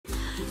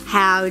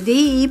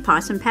Howdy,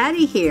 Possum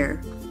Patty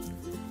here.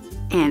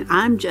 And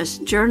I'm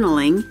just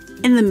journaling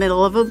in the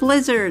middle of a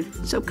blizzard,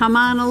 so come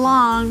on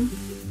along.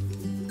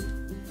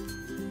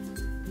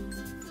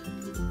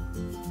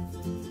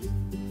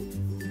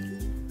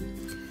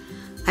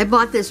 I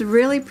bought this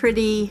really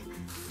pretty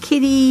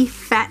kitty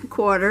fat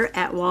quarter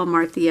at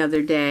Walmart the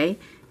other day,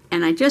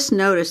 and I just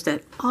noticed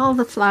that all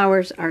the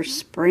flowers are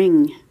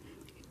spring.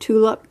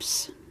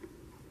 Tulips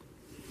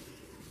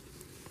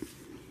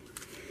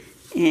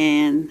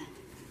and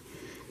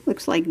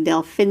looks like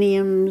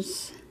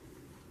delphiniums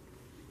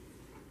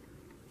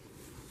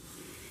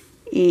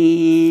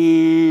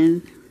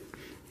and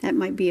that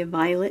might be a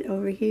violet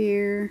over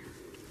here.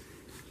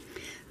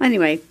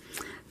 Anyway,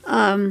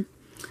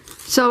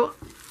 so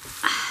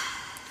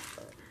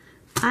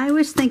I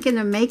was thinking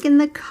of making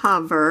the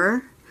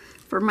cover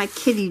for my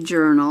kitty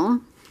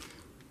journal,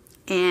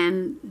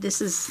 and this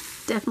is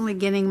definitely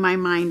getting my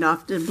mind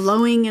off the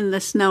blowing and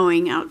the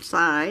snowing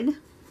outside.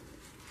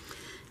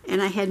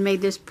 And I had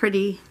made this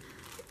pretty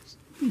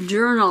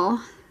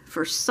journal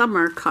for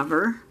summer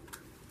cover,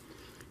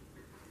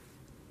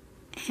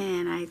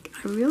 and I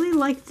really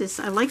like this.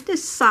 I like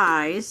this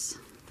size,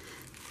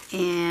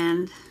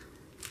 and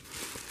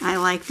I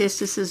like this.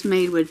 This is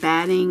made with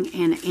batting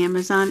and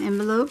Amazon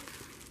envelope,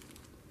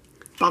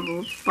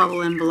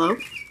 bubble envelope.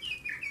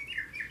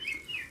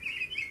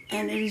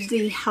 And it is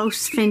the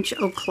house finch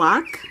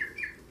o'clock.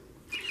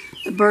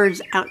 The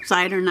birds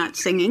outside are not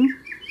singing,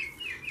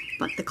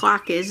 but the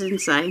clock is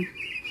inside.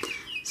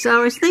 So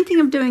I was thinking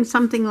of doing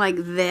something like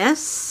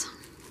this.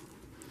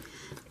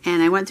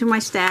 And I went through my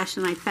stash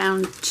and I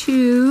found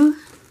 2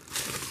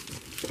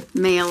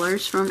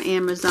 mailers from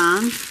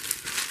Amazon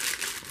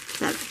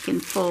that I can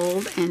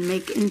fold and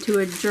make into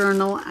a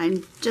journal.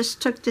 I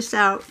just took this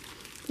out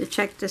to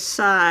check the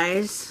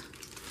size,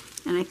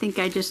 and I think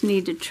I just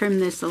need to trim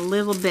this a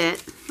little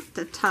bit at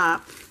the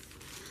top.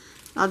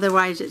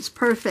 Otherwise it's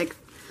perfect.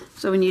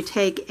 So when you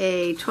take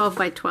a 12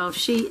 by 12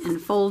 sheet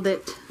and fold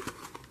it,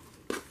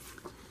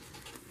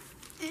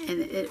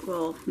 and it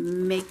will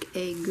make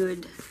a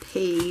good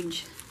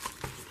page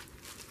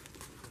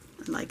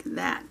like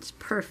that. It's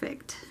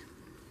perfect.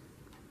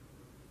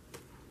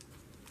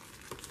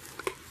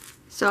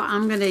 So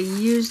I'm going to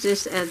use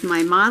this as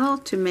my model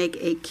to make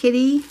a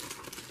kitty,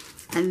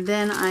 and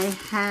then I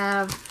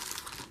have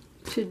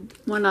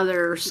one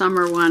other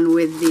summer one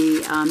with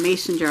the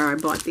mason jar I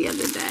bought the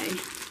other day.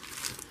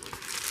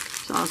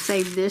 So I'll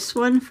save this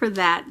one for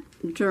that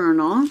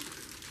journal,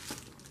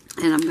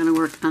 and I'm going to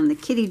work on the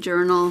kitty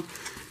journal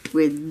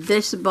with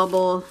this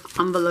bubble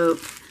envelope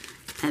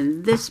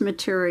and this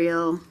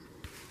material,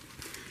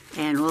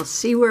 and we'll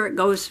see where it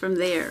goes from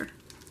there.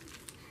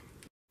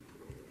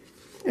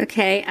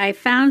 Okay, I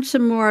found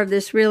some more of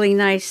this really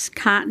nice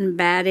cotton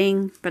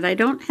batting, but I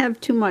don't have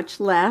too much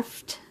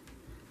left.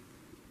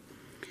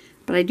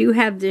 But I do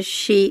have this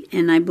sheet,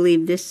 and I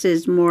believe this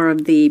is more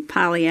of the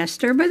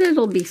polyester, but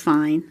it'll be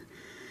fine.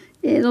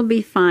 It'll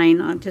be fine.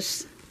 I'll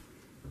just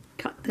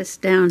cut this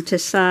down to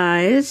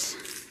size.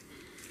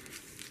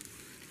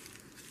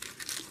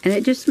 And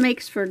it just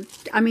makes for,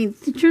 I mean,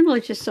 the journal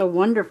is just so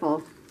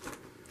wonderful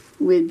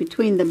with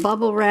between the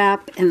bubble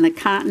wrap and the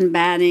cotton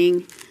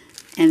batting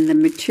and the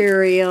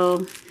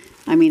material.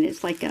 I mean,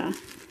 it's like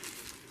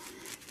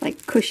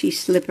cushy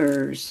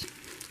slippers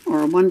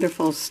or a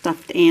wonderful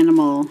stuffed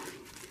animal.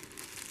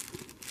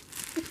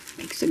 It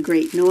makes a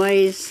great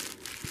noise,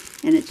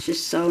 and it's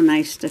just so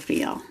nice to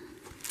feel.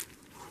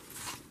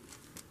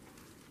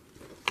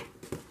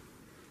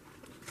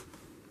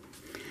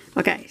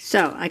 Okay,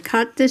 so I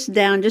cut this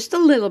down just a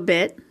little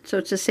bit, so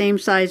it's the same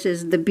size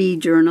as the bee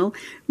journal,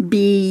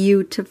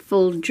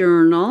 Beautiful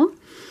journal.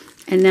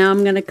 And now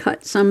I'm going to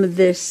cut some of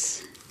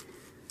this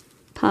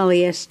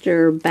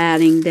polyester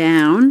batting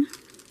down,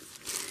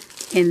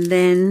 and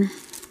then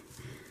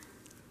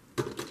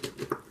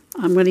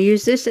I'm going to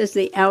use this as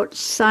the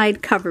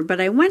outside cover. But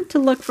I went to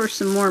look for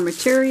some more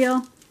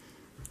material.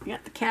 I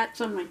got the cats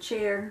on my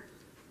chair,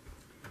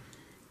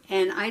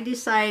 and I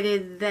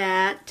decided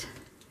that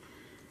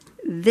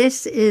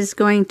this is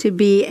going to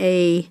be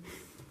a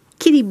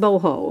kitty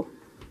boho.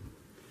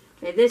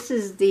 Okay, this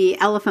is the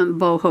elephant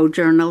boho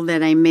journal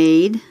that I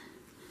made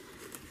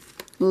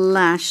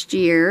last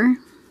year.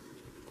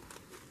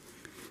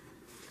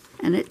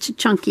 And it's a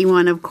chunky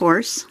one, of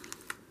course.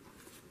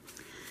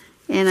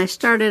 And I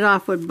started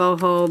off with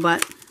boho,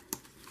 but,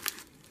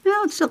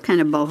 well, it's still kind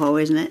of boho,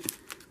 isn't it?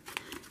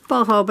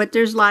 Boho, but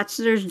there's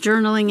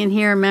journaling in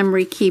here,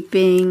 memory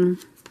keeping,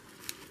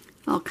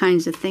 all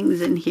kinds of things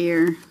in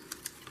here.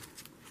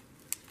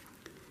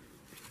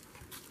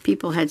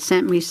 People had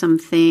sent me some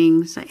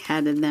things. I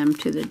added them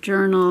to the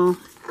journal.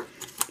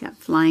 Got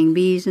flying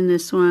bees in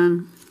this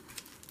one.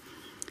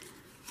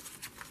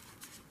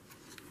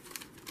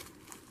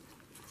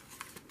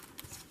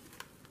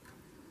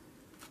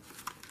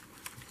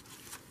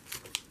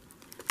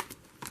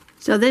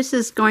 So this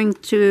is going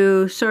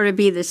to sort of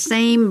be the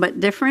same but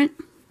different.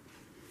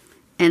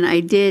 And I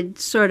did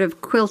sort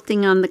of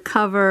quilting on the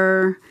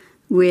cover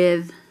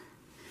with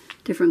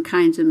different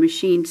kinds of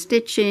machine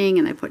stitching,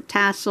 and I put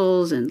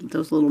tassels and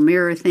those little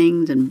mirror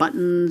things and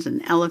buttons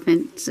and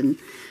elephants and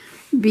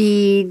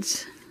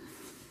beads.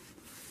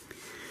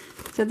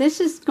 So this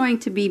is going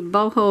to be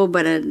boho,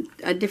 but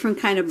a different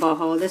kind of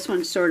boho. This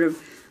one's sort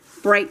of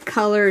bright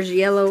colors,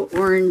 yellow,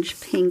 orange,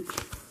 pink,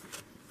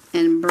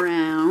 and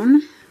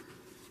brown.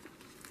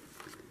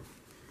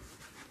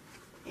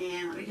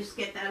 And let me just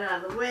get that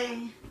out of the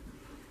way.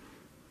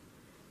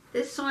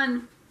 This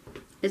one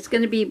is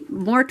going to be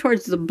more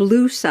towards the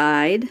blue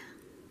side.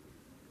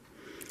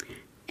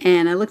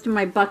 And I looked in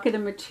my bucket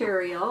of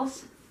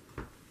materials.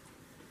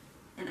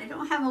 And I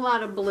don't have a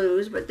lot of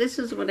blues, but this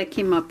is what I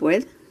came up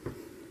with.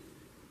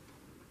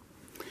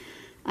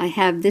 I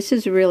have, this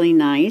is really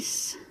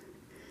nice.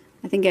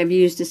 I think I've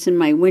used this in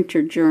my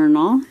winter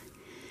journal.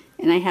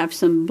 And I have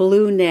some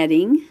blue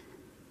netting.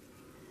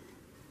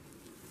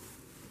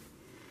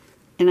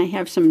 And I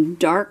have some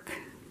dark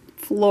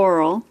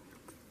floral,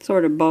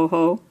 sort of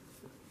boho.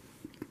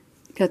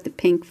 Got the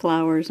pink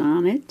flowers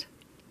on it.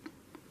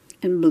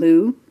 And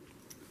blue.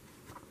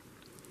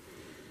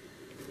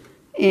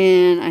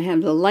 And I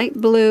have the light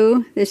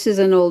blue. This is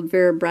an old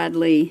Vera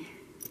Bradley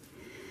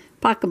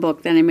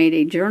pocketbook that I made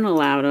a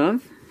journal out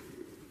of.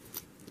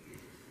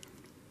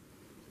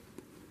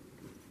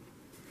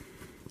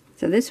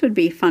 So this would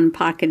be fun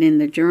pocket in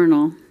the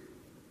journal.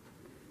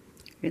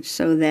 I could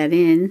sew that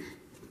in.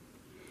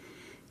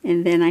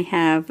 And then I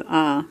have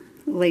a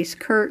lace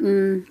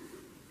curtain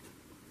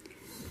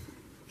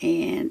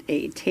and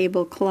a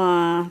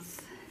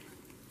tablecloth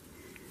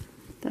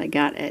that I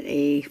got at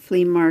a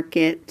flea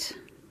market.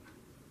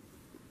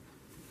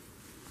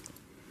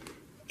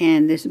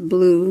 And this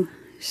blue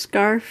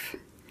scarf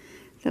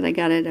that I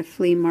got at a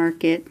flea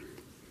market.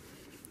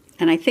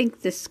 And I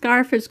think the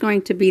scarf is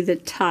going to be the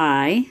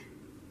tie.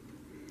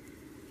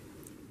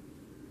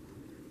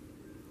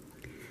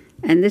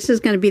 And this is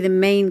going to be the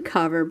main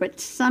cover, but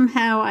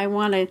somehow I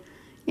want to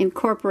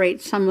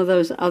incorporate some of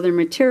those other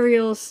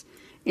materials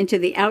into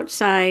the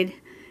outside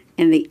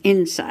and the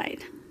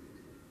inside.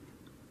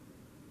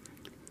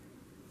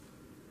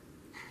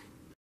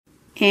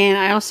 And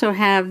I also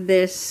have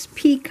this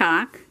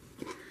peacock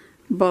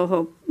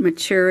boho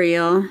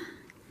material,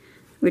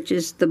 which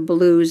is the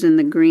blues and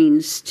the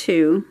greens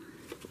too.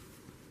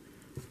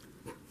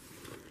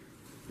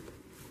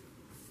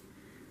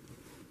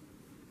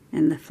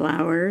 And the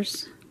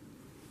flowers.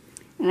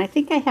 And I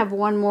think I have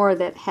one more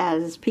that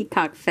has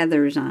peacock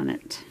feathers on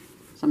it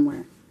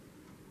somewhere.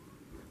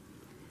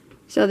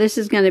 So this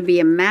is going to be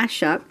a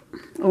mashup.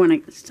 Oh,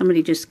 and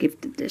somebody just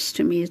gifted this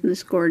to me. Isn't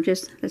this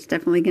gorgeous? That's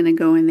definitely going to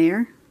go in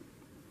there.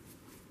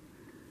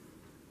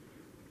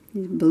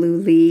 These blue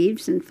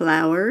leaves and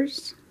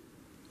flowers.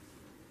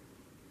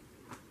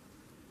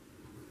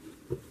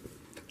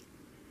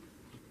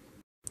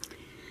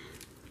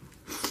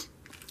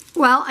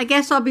 Well, I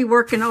guess I'll be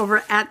working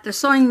over at the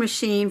sewing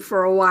machine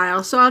for a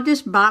while, so I'll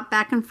just bop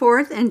back and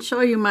forth and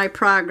show you my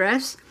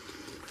progress.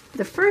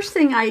 The first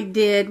thing I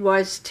did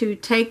was to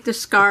take the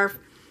scarf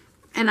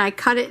and I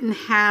cut it in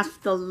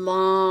half the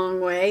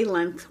long way,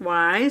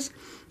 lengthwise,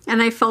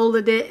 and I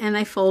folded it and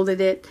I folded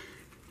it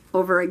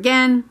over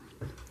again,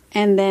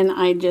 and then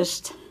I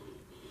just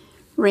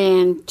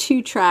ran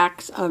 2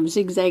 tracks of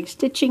zigzag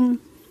stitching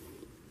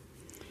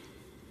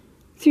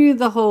through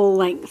the whole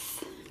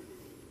length.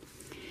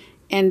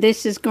 And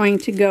this is going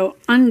to go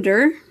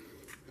under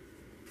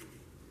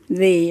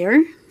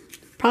there.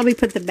 Probably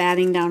put the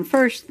batting down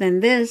first, then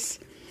this.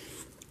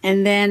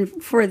 And then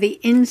for the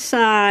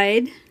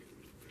inside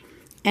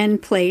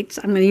end plates,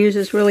 I'm going to use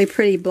this really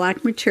pretty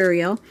black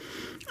material.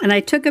 And I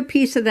took a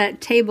piece of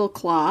that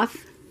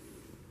tablecloth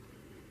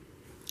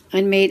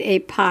and made a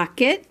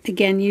pocket,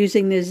 again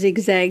using the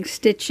zigzag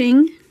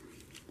stitching.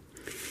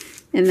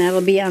 And that'll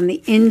be on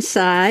the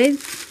inside.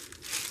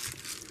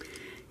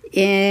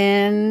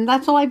 And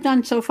that's all I've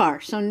done so far.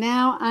 So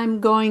now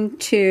I'm going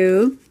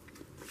to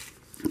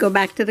go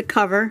back to the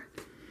cover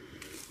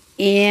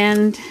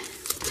and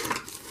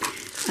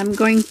I'm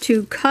going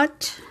to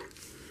cut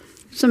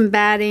some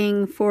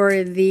batting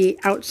for the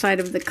outside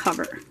of the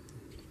cover.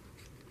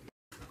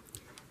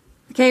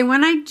 Okay,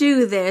 when I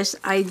do this,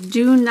 I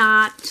do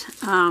not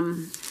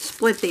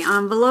split the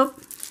envelope.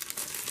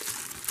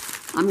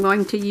 I'm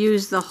going to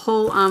use the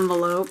whole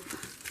envelope,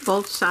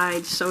 both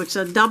sides, so it's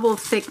a double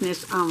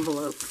thickness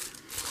envelope.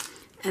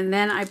 And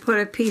then I put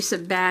a piece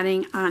of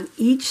batting on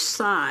each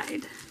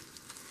side.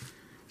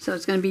 So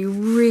it's going to be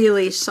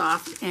really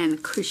soft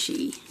and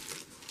cushy.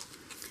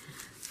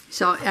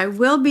 So I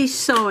will be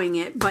sewing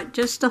it, but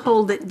just to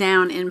hold it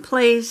down in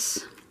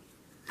place,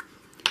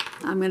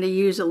 I'm going to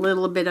use a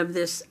little bit of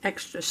this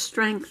extra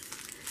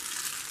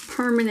strength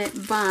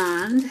permanent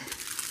bond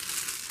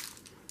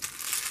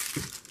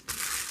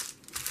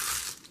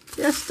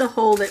just to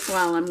hold it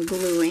while I'm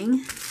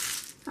gluing.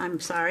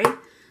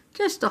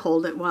 Just to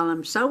hold it while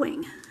I'm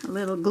sewing. A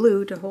little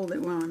glue to hold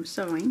it while I'm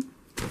sewing.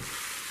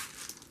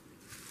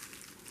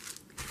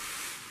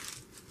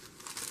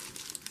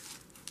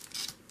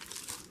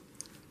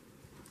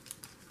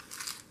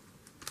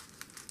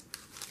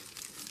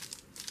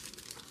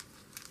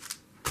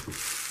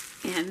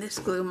 this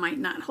glue might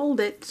not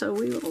hold it, so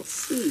we will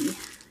see.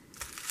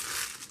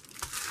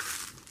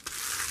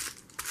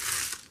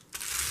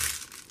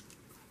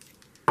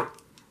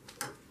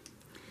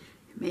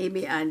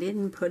 Maybe I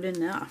didn't put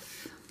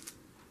enough.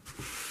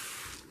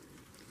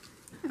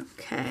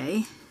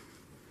 Okay.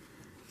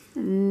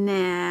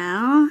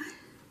 Now, I'm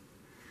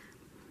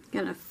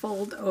gonna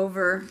fold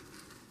over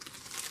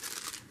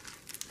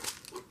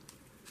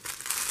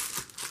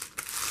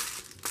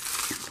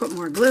put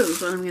more glue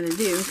is what I'm going to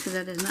do, because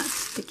that is not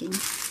sticking.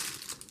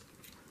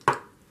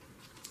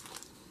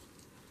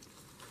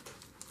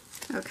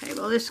 Okay,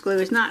 well this glue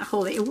is not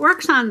holding. It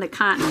works on the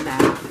cotton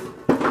bag.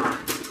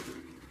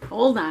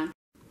 Hold on.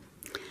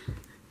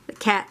 The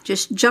cat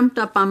just jumped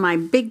up on my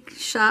big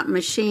shop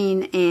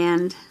machine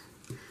and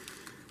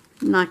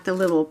knocked the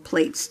little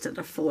plates to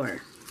the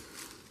floor.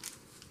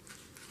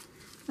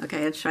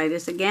 Okay, let's try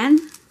this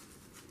again.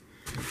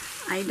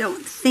 I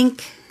don't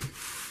think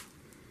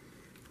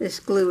this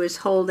glue is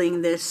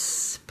holding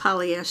this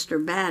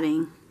polyester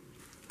batting.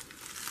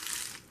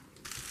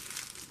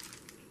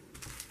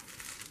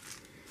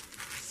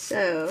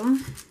 So,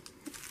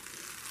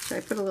 should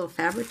I put a little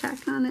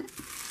Fabri-Tac on it?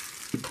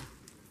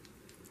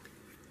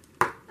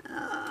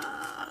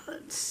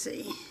 Let's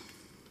see.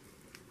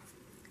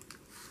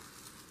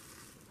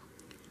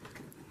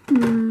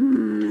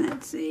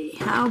 Let's see.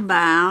 How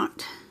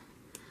about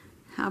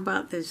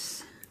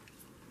this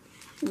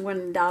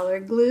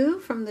 $1 glue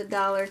from the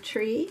Dollar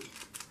Tree?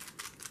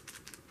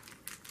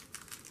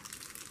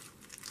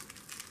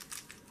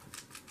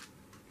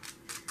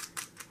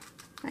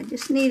 I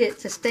just need it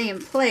to stay in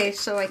place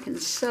so I can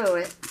sew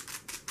it.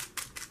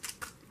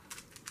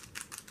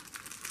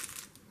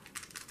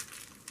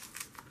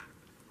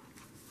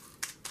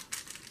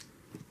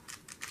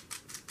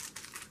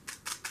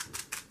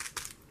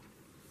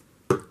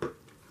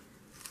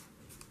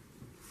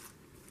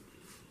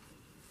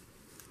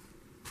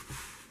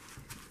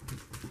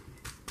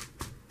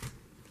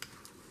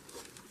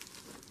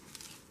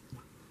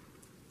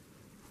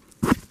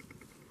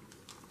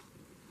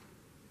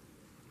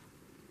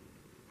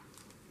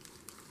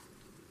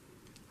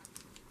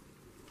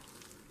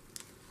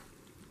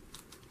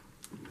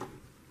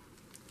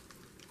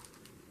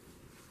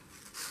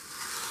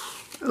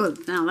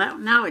 Oh,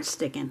 now it's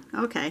sticking.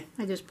 Okay,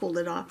 I just pulled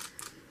it off.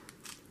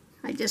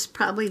 I just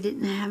probably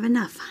didn't have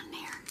enough on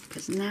there,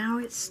 because now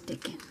it's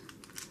sticking.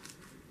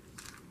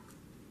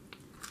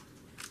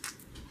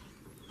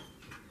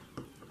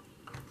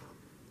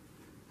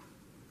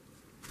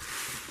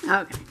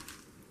 Okay.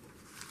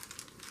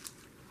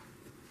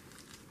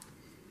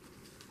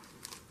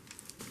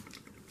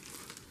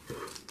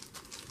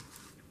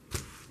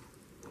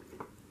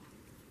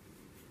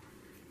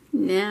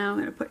 Now I'm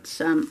going to put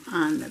some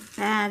on the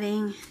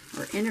batting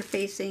or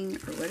interfacing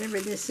or whatever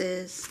this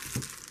is.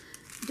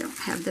 I don't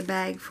have the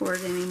bag for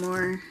it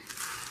anymore.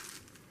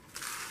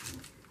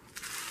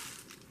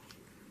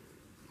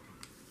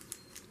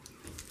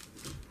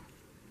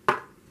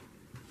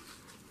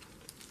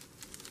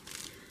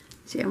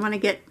 See, I want to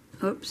get,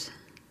 oops,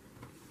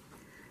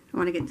 I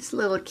want to get this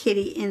little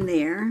kitty in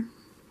there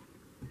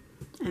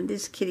and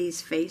this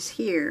kitty's face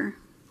here.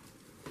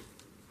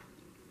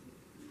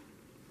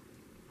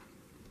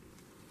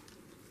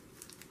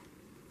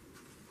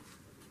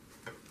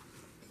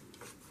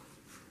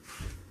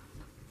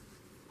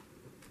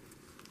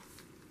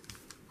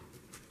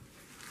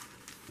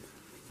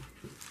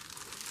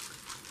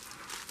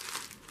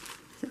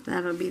 So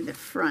that'll be the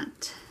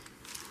front.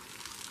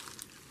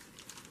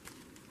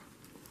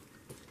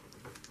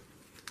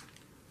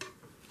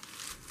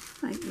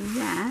 Like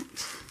that.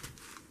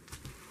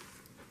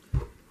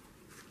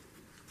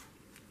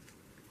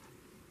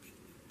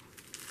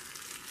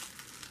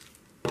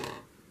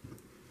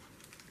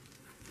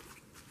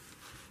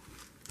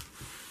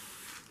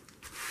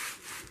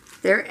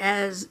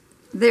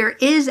 There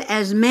is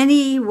as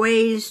many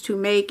ways to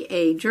make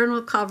a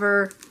journal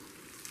cover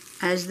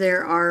as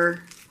there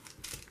are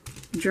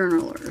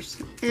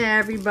journalers.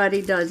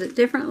 Everybody does it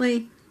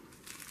differently.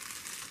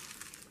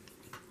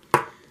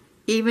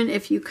 Even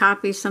if you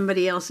copy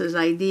somebody else's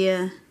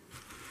idea,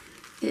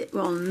 it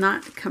will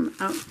not come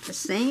out the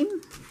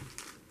same,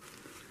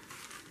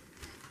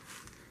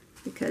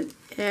 because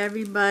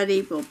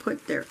everybody will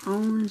put their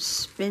own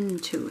spin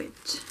to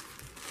it.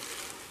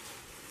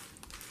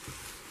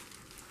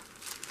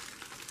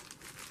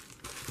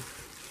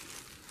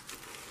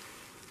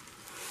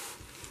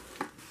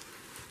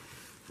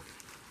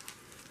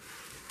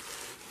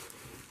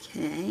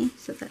 Okay,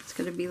 so that's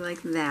going to be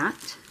like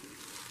that.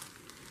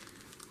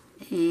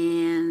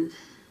 And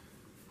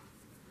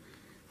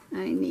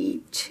I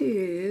need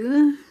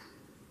to,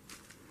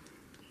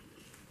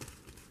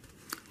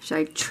 should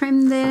I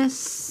trim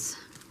this?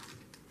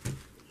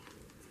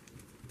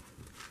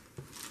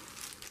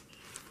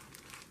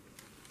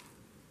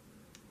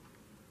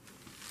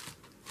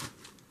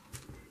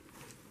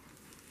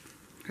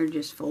 Or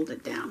just fold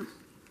it down?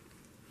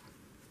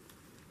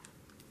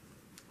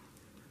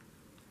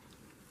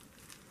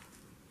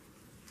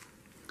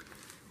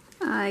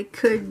 I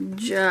could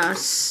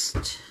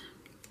just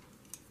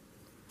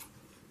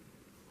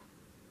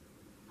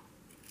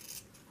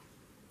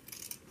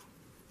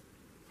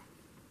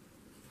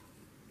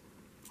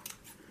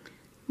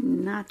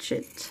notch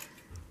it.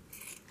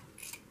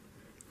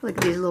 Look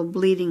at these little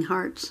bleeding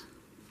hearts.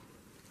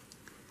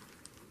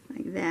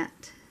 Like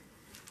that.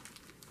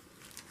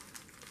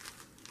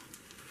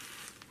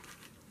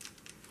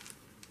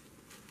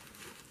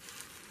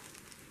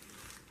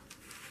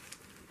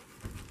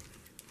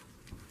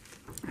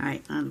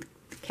 Alright,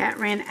 the cat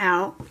ran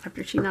out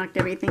after she knocked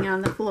everything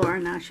on the floor.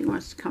 Now she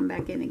wants to come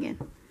back in again.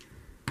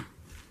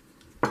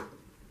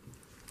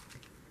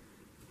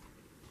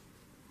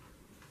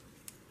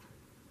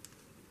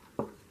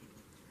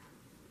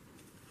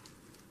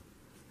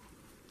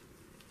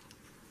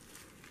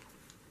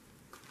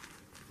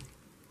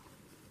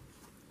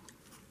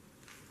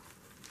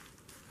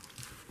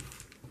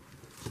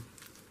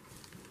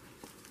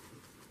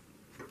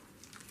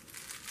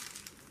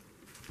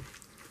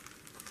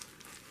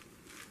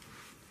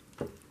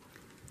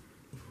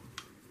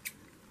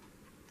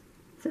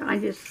 So I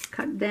just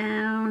cut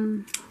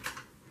down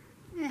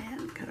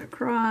and cut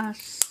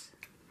across.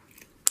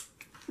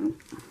 Oh.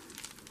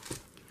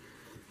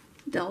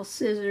 Dull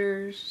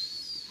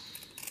scissors.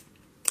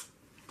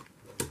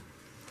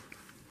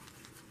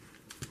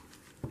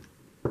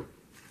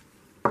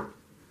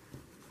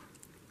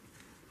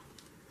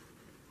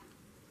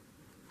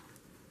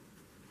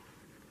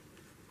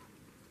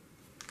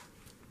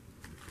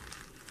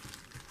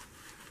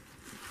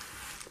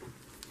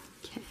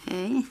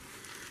 Okay.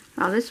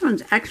 Oh, this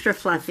one's extra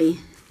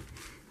fluffy.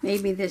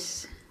 Maybe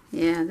this,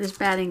 yeah, this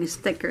batting is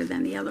thicker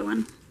than the other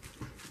one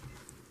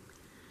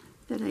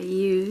that I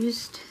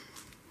used.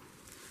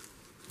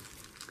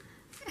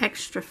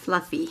 Extra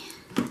fluffy.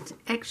 It's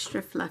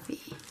extra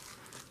fluffy.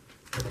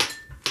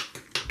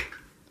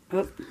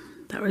 Oh,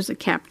 that was the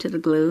cap to the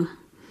glue.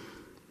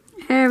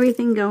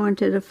 Everything going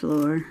to the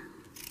floor.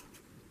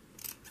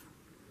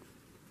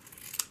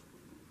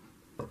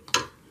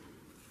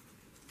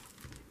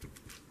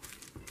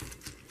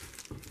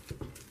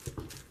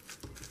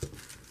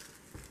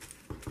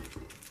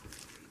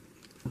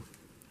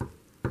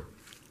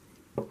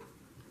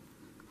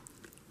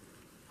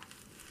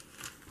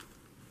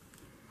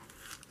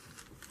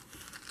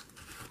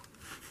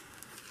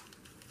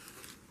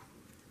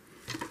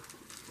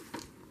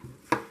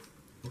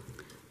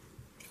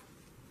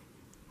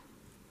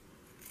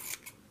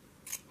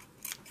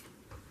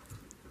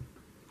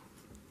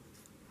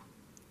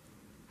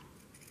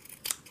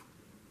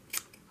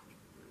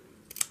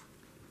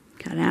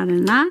 Cut out a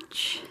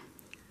notch.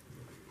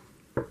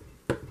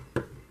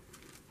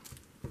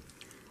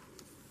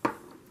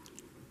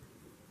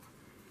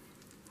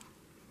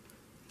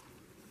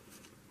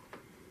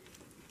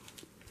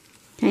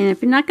 And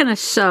if you're not going to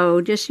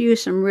sew, just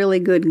use some really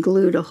good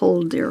glue to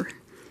hold your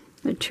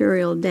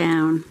material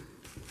down.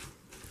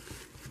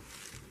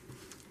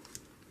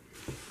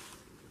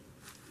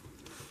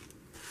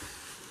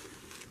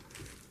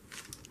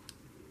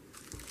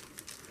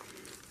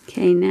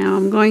 Okay, now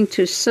I'm going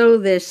to sew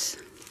this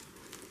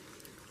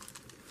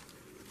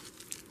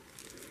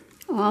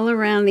all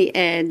around the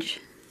edge,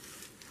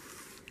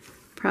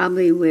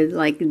 probably with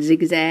like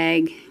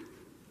zigzag.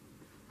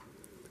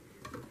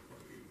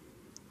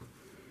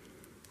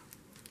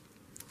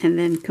 And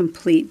then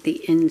complete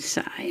the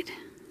inside.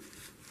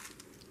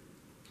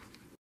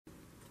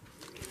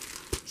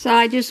 So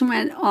I just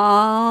went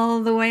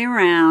all the way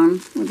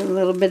around with a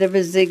little bit of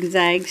a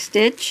zigzag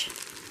stitch.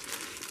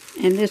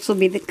 And this will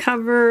be the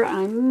cover.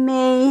 I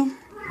may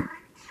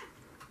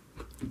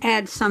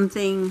add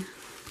something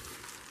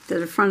to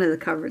the front of the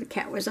cover. The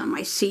cat was on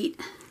my seat.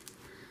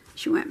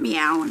 She went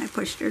meow when I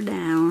pushed her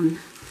down.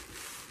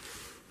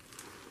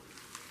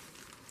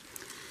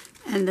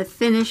 And the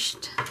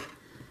finished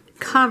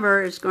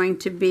cover is going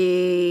to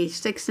be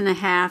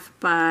 6.5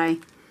 by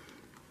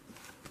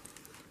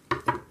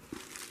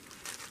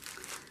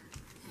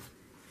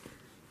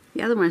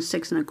the other one's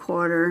 6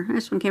 1/4.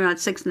 This one came out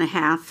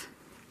 6.5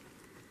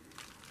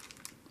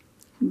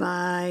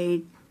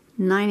 by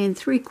 9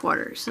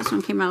 3/4. This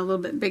one came out a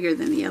little bit bigger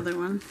than the other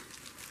one.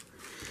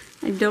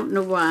 I don't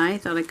know why. I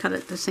thought I cut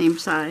it the same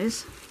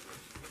size.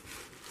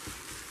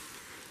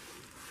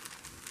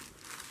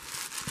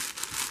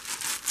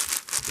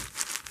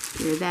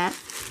 Hear that?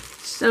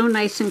 So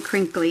nice and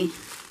crinkly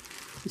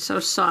and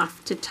so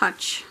soft to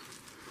touch.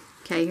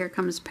 Okay, here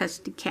comes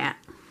Pesty Cat.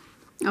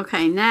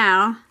 Okay,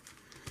 now,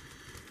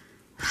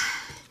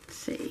 let's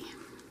see.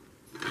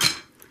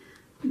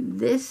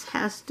 This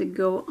has to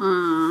go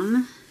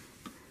on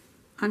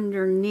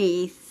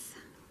underneath,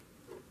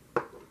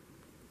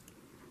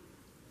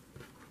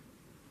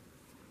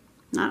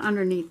 not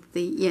underneath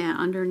the, yeah,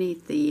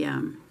 underneath the,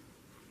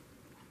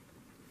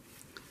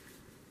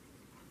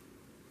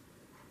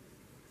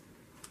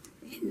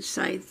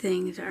 inside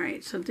things. All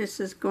right, so this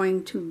is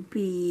going to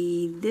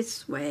be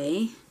this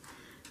way,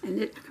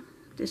 and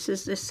this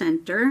is the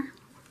center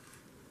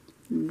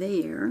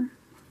there.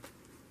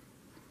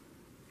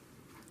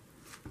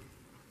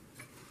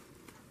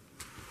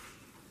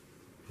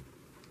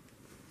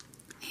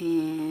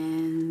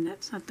 And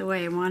that's not the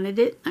way I wanted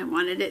it. I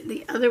wanted it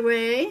the other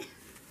way.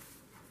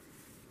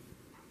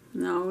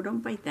 No,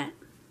 don't bite that.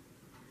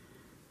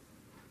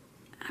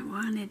 I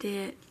wanted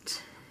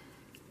it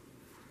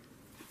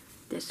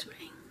this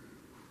way.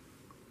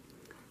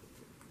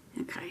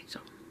 Okay, so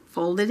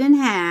fold it in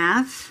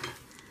half.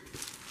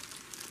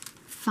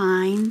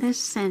 Find the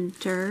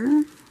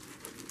center.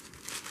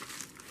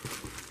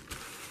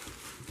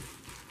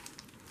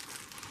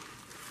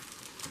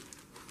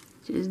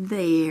 Which is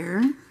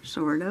there,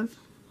 sort of.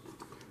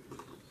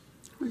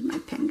 Where'd my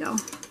pen go?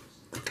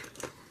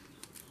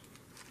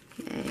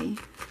 Okay,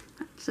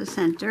 that's the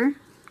center.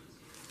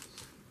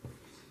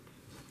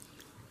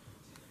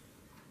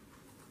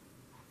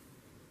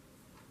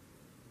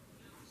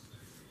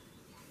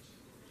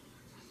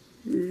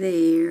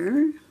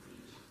 There.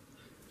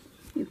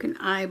 You can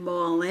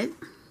eyeball it.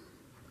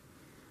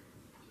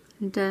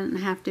 It doesn't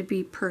have to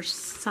be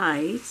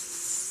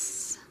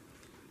precise.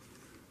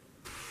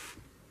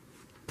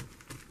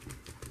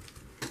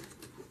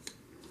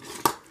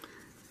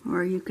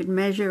 Or you could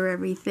measure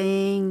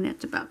everything.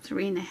 That's about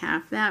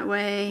 3.5 that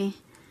way.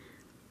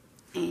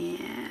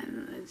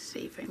 And let's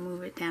see if I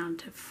move it down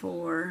to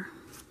 4.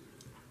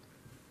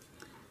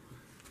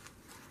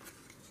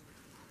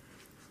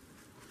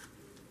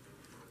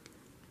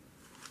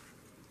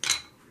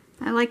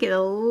 I like it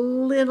a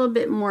little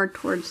bit more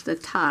towards the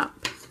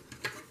top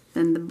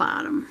than the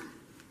bottom.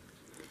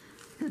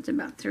 That's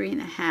about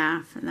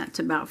 3.5, and that's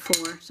about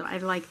 4. So I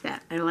like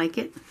that. I like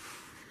it.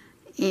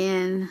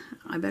 And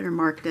I better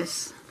mark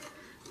this.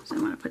 So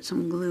I'm going to put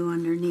some glue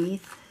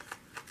underneath.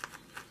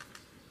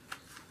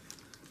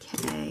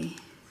 Okay.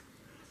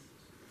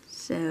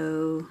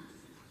 So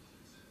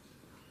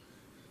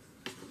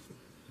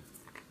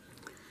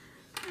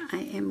I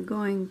am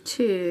going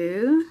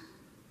to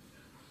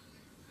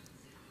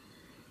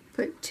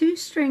put 2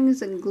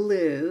 strings of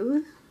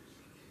glue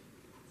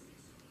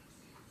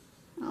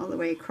all the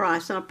way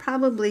across. I'll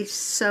probably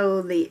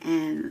sew the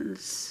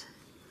ends.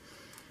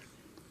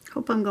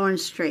 Hope I'm going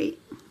straight.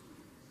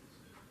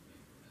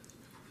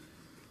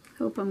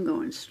 Hope I'm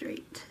going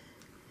straight.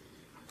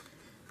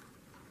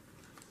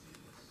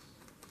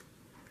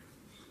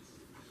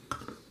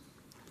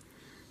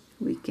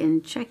 We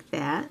can check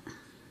that.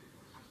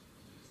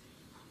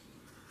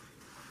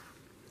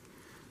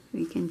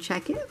 We can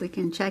check it. We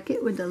can check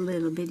it with a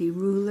little bitty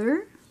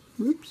ruler.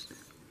 Oops.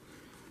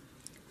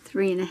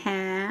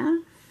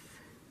 3.5.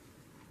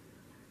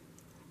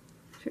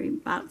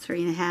 About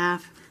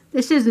 3.5.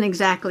 This isn't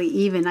exactly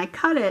even. I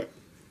cut it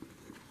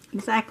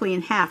exactly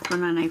in half, but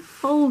when I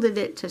folded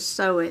it to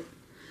sew it,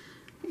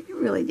 it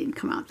really didn't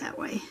come out that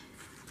way.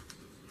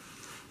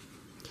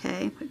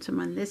 Okay, put some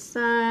on this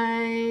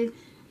side.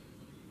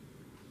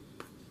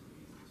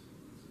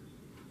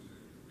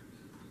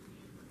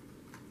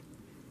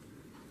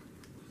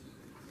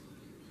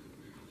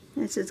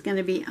 This is going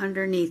to be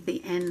underneath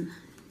the end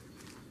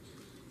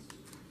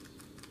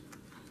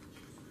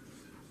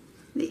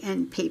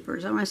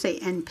papers. I want to say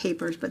end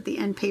papers, but the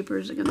end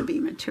papers are going to be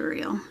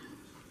material.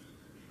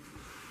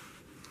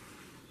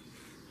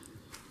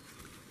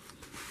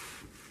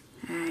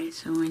 Alright,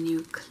 so when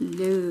you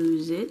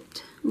close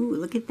it, ooh,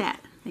 look at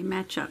that. They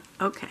match up.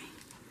 Okay.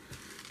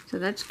 So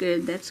that's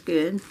good. That's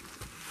good.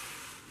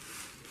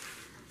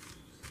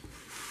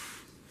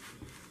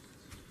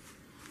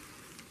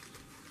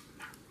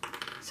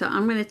 So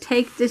I'm going to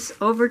take this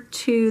over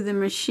to the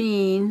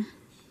machine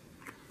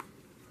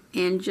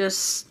and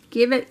just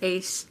give it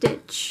a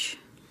stitch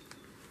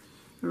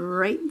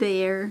right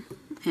there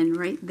and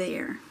right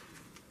there.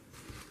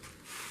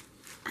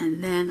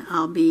 And then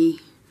I'll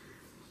be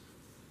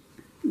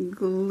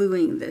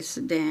gluing this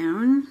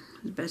down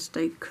as best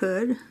I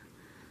could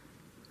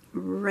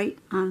right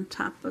on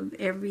top of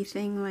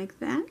everything like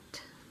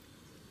that.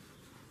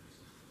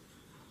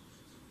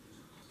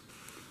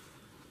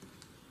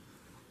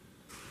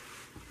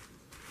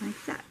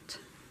 Like that.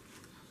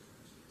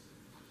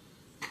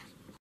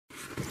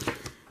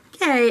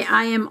 Okay,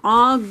 I am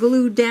all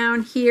glued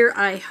down here,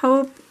 I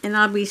hope, and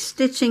I'll be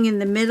stitching in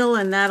the middle,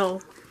 and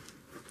that'll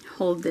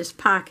hold this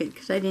pocket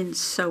because I didn't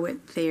sew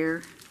it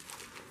there.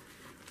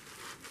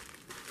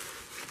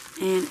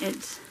 And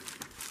it's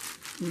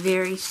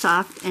very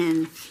soft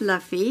and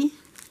fluffy.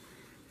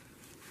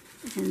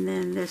 And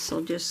then this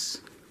will just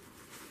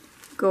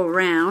go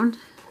around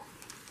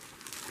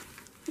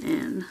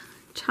and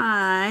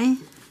tie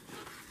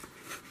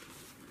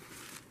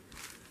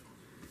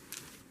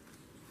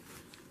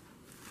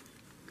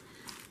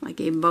like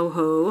a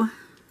boho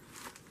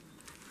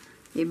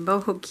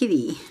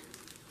kitty.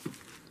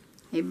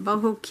 A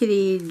boho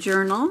kitty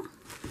journal.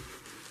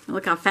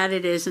 Look how fat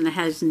it is, and it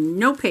has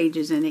no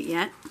pages in it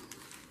yet.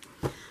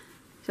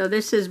 So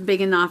this is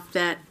big enough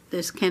that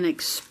this can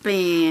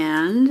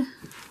expand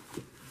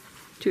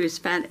to as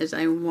fat as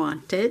I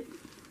want it.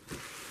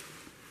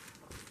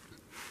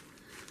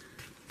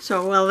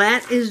 So while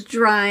that is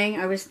drying,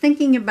 I was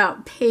thinking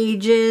about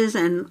pages,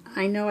 and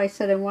I know I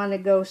said I want to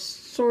go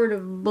sort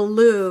of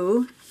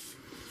blue,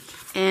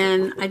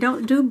 and I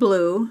don't do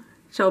blue.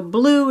 So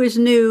blue is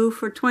new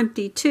for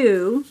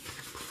 22.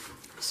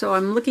 So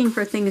I'm looking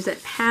for things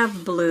that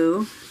have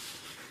blue,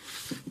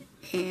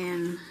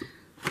 and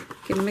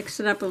can mix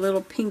it up a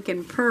little pink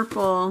and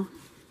purple.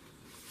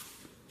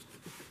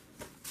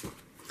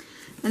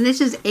 And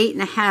this is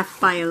 8.5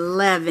 by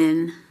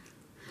 11.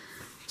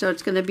 So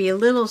it's going to be a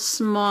little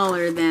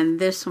smaller than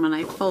this when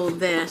I fold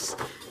this.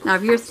 Now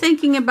if you're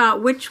thinking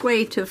about which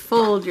way to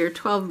fold your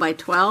 12 by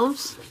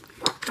 12s,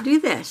 do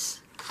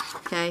this,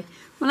 okay?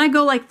 When I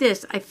go like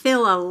this, I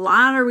feel a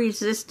lot of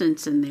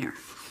resistance in there.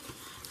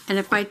 And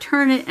if I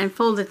turn it and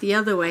fold it the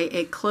other way,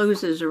 it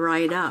closes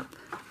right up.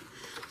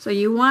 So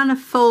you want to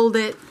fold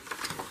it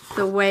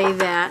the way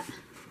that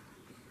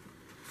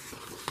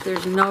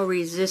there's no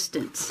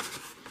resistance.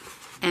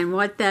 And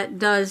what that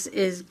does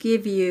is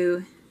give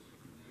you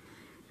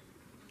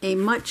a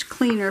much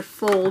cleaner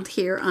fold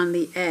here on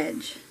the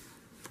edge.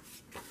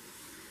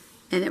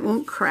 And it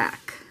won't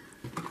crack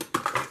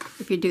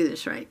if you do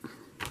this right.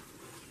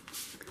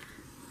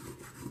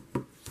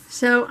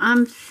 So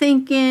I'm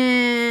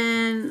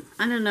thinking,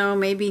 I don't know,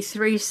 maybe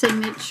 3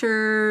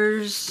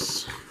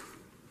 signatures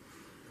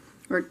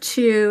or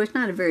 2. It's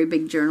not a very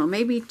big journal.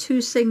 Maybe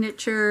 2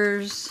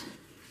 signatures.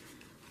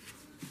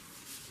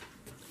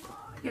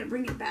 I gotta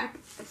bring it back.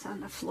 It's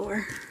on the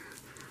floor.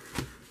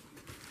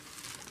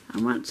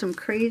 I want some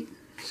crazy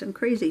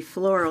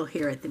floral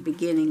here at the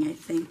beginning, I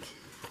think.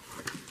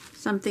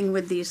 Something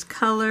with these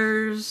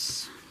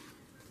colors.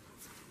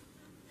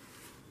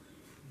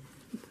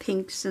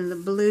 Pinks and the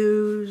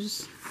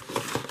blues.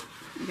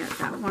 I got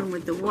that one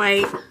with the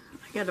white.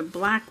 I got a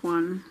black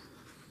one.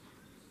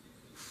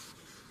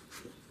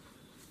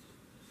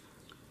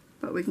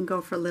 But we can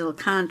go for a little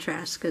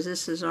contrast because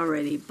this is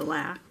already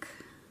black.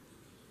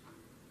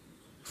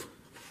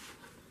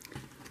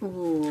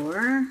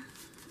 Or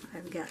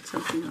I've got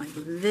something like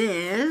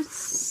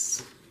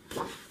this.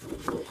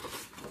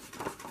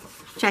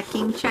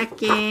 Checking. So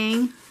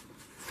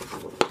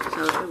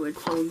it would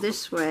fold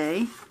this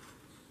way.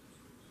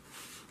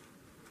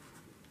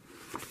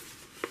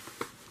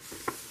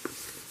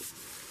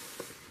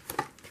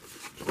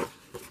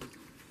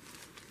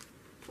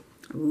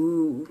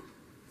 Ooh,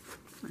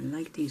 I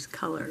like these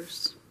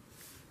colors.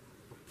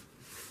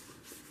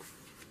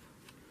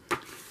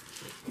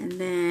 And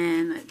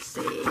then, let's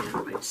see,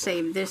 I might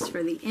save this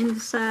for the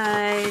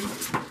inside.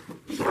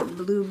 I got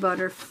blue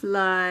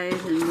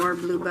butterflies and more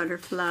blue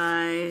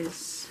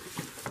butterflies.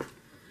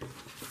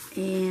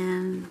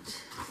 And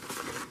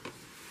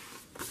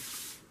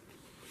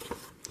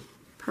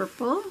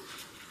purple.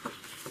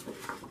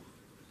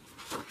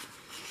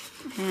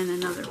 And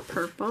another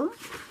purple.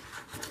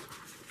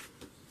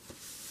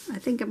 I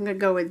think I'm going to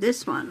go with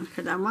this one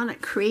because I want a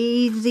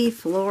crazy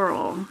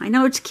floral. I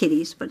know it's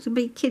kitties, but it's going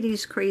to be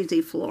kitties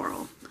crazy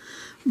floral.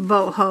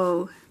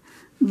 Boho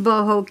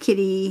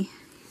kitty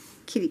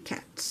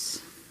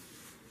cats.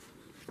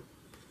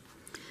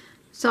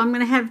 So I'm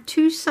going to have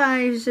 2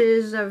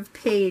 sizes of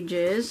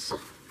pages.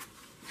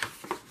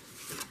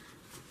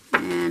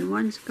 And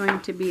one's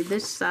going to be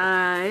this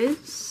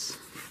size.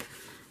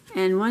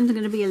 And one's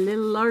going to be a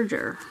little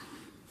larger.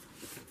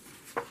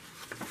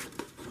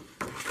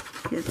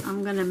 Because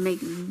I'm going to make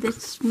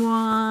this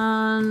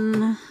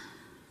one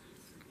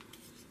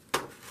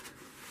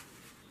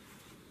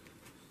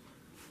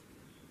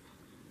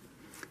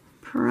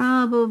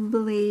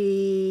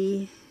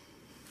probably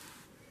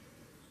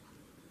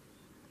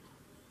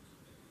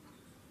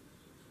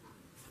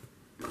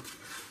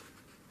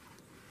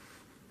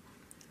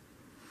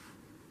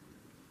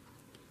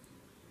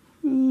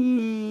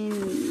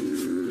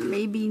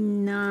maybe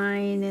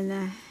 9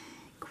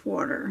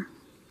 1/4.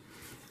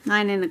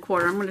 9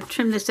 1/4. I'm going to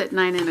trim this at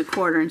 9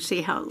 1/4 and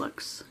see how it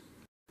looks.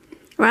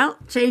 Well,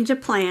 change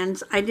of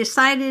plans. I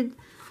decided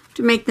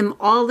to make them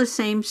all the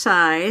same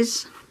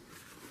size.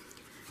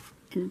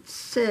 And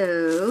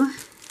so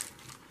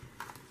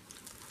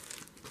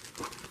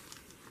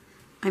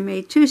I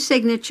made 2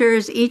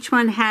 signatures. Each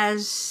one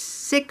has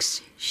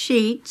 6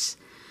 sheets.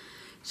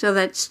 So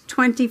that's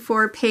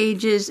 24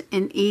 pages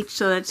in each.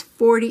 So that's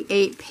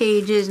 48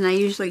 pages. And I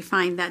usually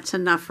find that's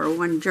enough for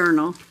one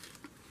journal.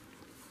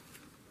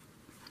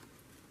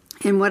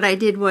 And what I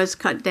did was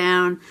cut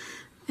down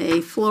a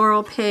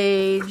floral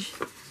page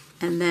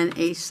and then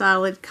a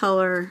solid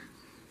color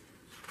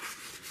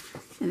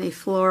and a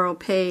floral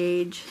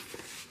page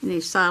and a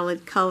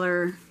solid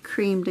color,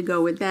 cream to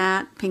go with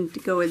that, pink to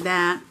go with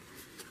that,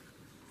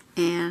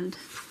 and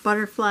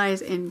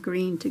butterflies and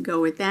green to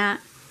go with that.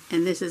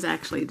 And this is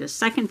actually the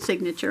second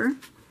signature.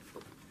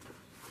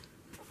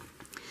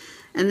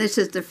 And this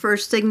is the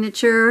first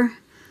signature,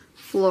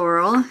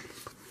 floral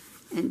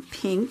and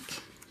pink.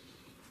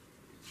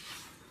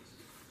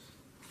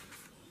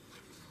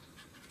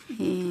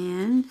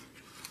 And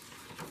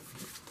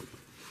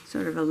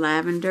sort of a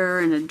lavender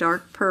and a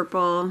dark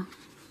purple.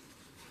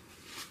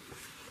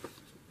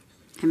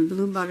 And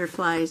blue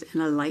butterflies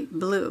and a light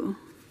blue.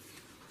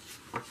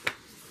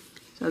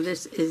 So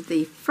this is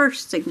the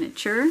first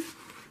signature.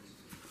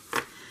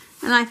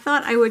 And I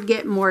thought I would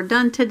get more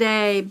done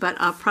today, but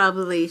I'll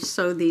probably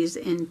sew these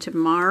in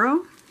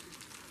tomorrow.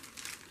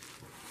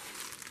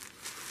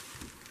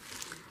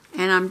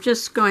 And I'm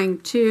just going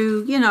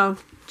to, you know,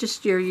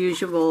 just your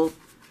usual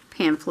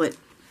pamphlet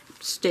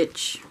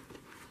stitch,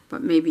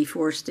 but maybe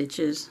 4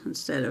 stitches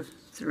instead of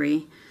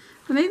 3.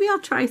 Maybe I'll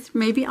try,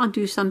 maybe I'll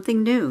do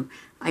something new.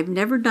 I've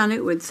never done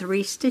it with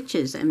 3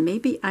 stitches, and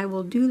maybe I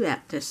will do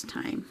that this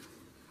time.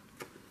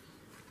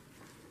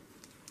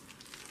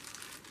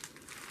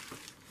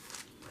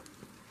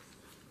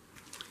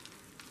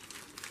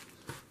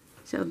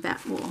 So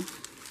that will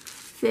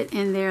fit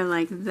in there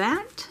like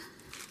that.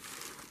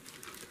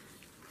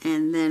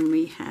 And then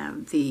we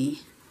have the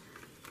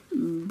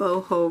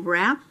boho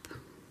wrap.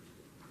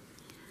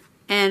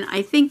 And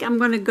I think I'm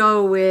going to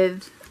go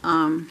with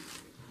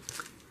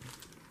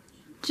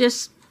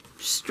just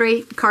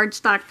straight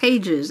cardstock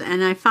pages.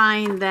 And I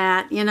find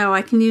that, you know,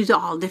 I can use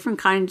all different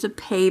kinds of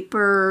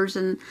papers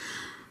and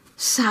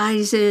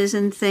sizes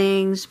and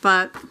things.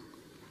 But,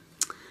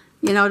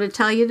 you know, to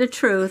tell you the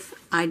truth,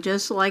 I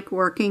just like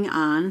working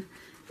on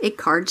a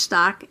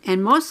cardstock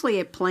and mostly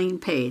a plain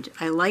page.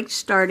 I like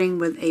starting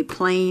with a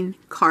plain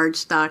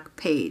cardstock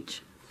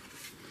page.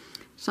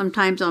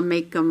 Sometimes I'll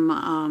make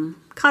them,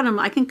 cut them.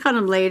 I can cut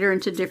them later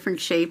into different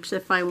shapes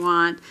if I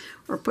want,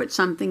 or put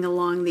something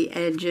along the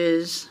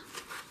edges.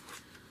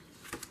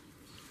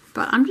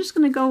 But I'm just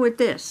going to go with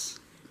this.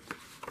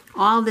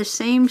 All the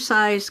same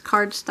size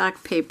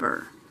cardstock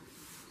paper.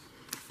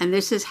 And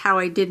this is how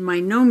I did my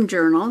gnome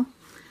journal.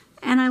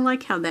 And I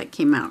like how that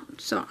came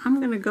out. So I'm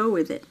going to go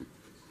with it.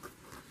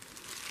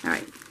 All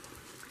right.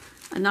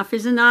 Enough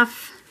is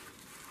enough.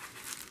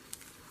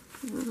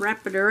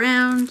 Wrap it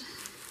around.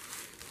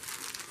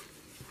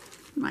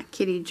 My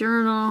kitty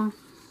journal.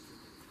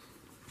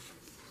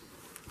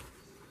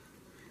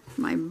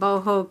 My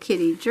boho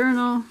kitty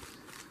journal.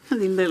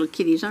 These little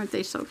kitties, aren't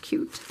they so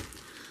cute?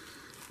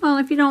 Well,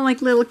 if you don't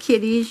like little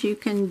kitties, you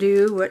can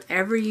do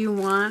whatever you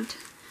want.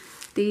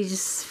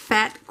 These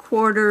fat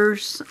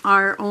quarters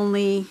are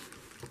only,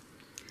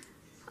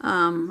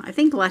 I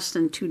think less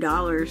than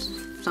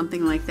 $2,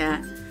 something like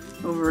that,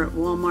 over at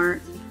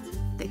Walmart.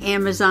 The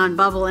Amazon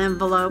bubble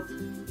envelope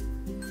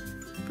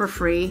for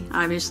free,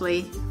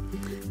 obviously.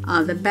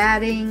 The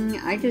batting,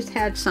 I just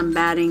had some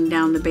batting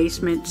down the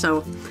basement,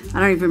 so I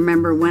don't even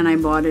remember when I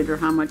bought it or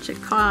how much it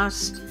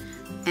cost.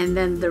 And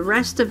then the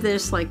rest of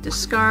this, like the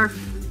scarf,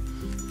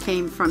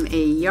 came from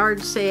a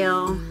yard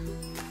sale.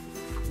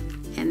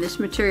 And this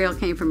material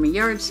came from a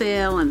yard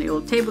sale, and the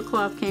old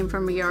tablecloth came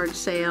from a yard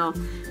sale.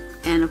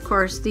 And of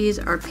course, these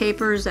are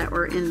papers that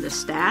were in the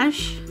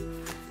stash.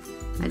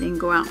 I didn't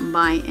go out and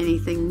buy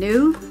anything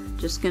new.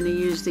 Just gonna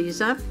use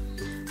these up,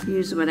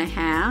 use what I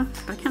have.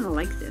 I kind of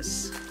like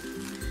this.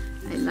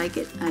 I like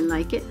it, I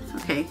like it.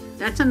 Okay,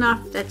 that's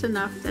enough, that's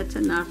enough, that's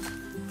enough.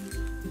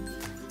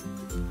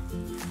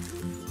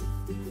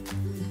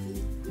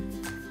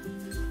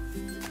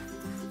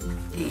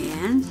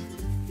 And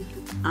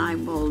I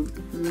will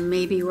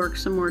maybe work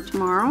some more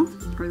tomorrow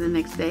or the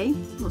next day.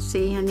 We'll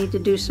see. I need to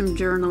do some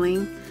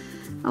journaling.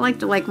 I like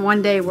to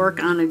one day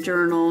work on a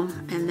journal,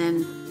 and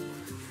then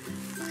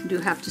I do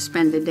have to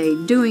spend a day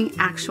doing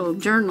actual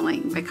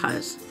journaling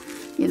because,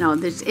 you know,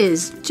 this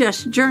is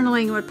just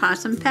journaling with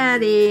Possum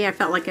Patty. I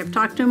felt like I've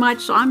talked too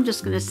much, so I'm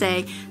just going to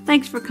say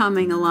thanks for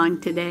coming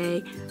along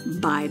today.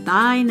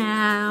 Bye-bye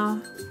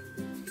now.